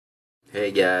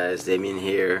Hey guys, Damien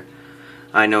here.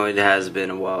 I know it has been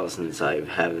a while since I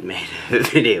haven't made a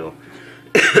video.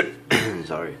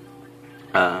 Sorry.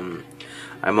 I'm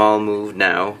all moved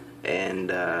now,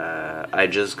 and I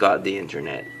just got the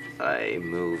internet. I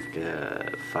moved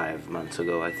 5 months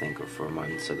ago, I think, or 4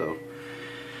 months ago.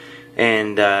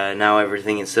 And now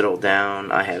everything is settled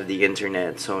down. I have the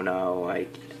internet, so now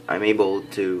I'm able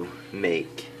to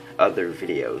make other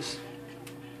videos.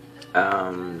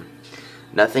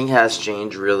 Nothing has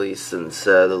changed really since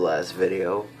the last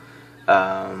video,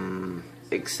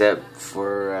 except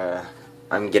for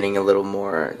I'm getting a little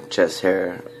more chest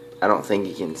hair. I don't think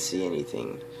you can see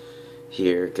anything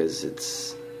here because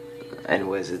it's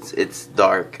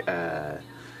dark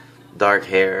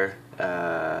hair.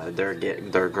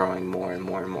 They're growing more and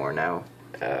more and more now.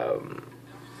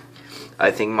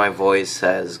 I think my voice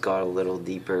has got a little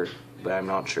deeper, but I'm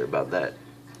not sure about that.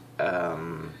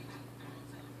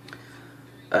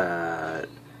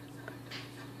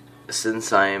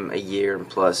 Since I'm a year and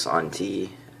plus on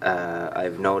T,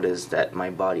 I've noticed that my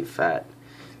body fat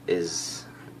is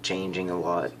changing a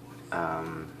lot.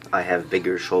 I have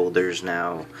bigger shoulders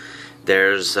now.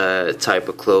 There's a type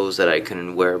of clothes that I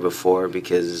couldn't wear before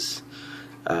because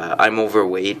I'm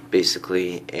overweight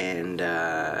basically, and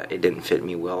it didn't fit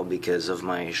me well because of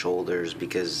my shoulders,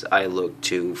 because I look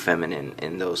too feminine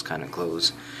in those kind of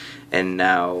clothes. And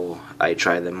now I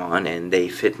try them on and they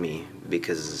fit me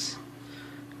because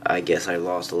I guess I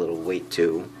lost a little weight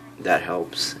too. That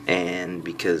helps, and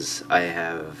because I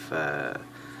have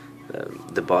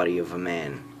the body of a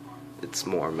man, it's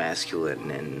more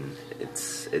masculine and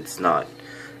it's not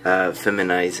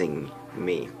feminizing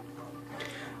me.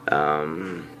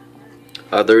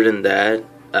 Other than that,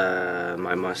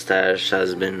 my mustache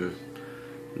has been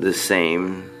the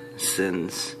same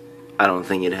since. I don't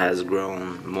think it has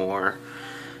grown more.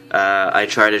 I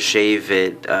try to shave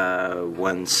it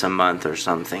once a month or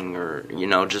something, or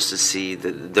just to see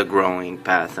the growing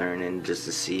pattern and just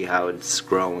to see how it's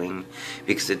growing,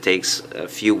 because it takes a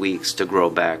few weeks to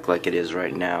grow back like it is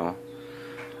right now.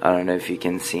 I don't know if you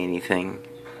can see anything,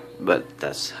 but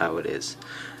that's how it is.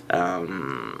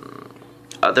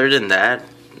 Other than that,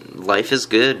 life is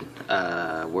good.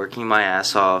 Working my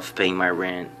ass off, paying my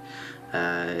rent.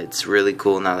 It's really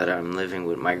cool now that I'm living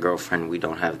with my girlfriend. We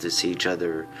don't have to see each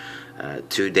other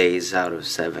 2 days out of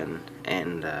 7,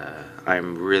 and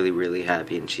I'm really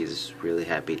happy, and she's really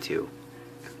happy too.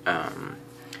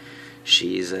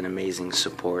 She's an amazing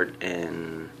support,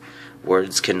 and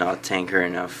words cannot thank her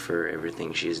enough for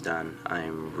everything she's done.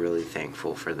 I'm really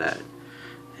thankful for that.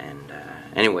 And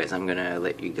anyways, I'm gonna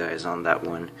let you guys on that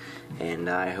one, and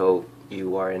I hope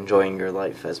you are enjoying your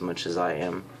life as much as I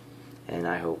am, and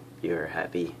I hope you're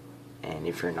happy. And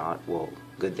if you're not, well,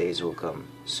 good days will come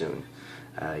soon.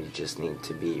 You just need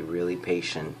to be really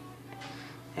patient,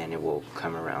 and it will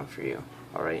come around for you.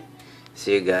 Alright,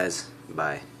 see you guys,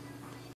 bye.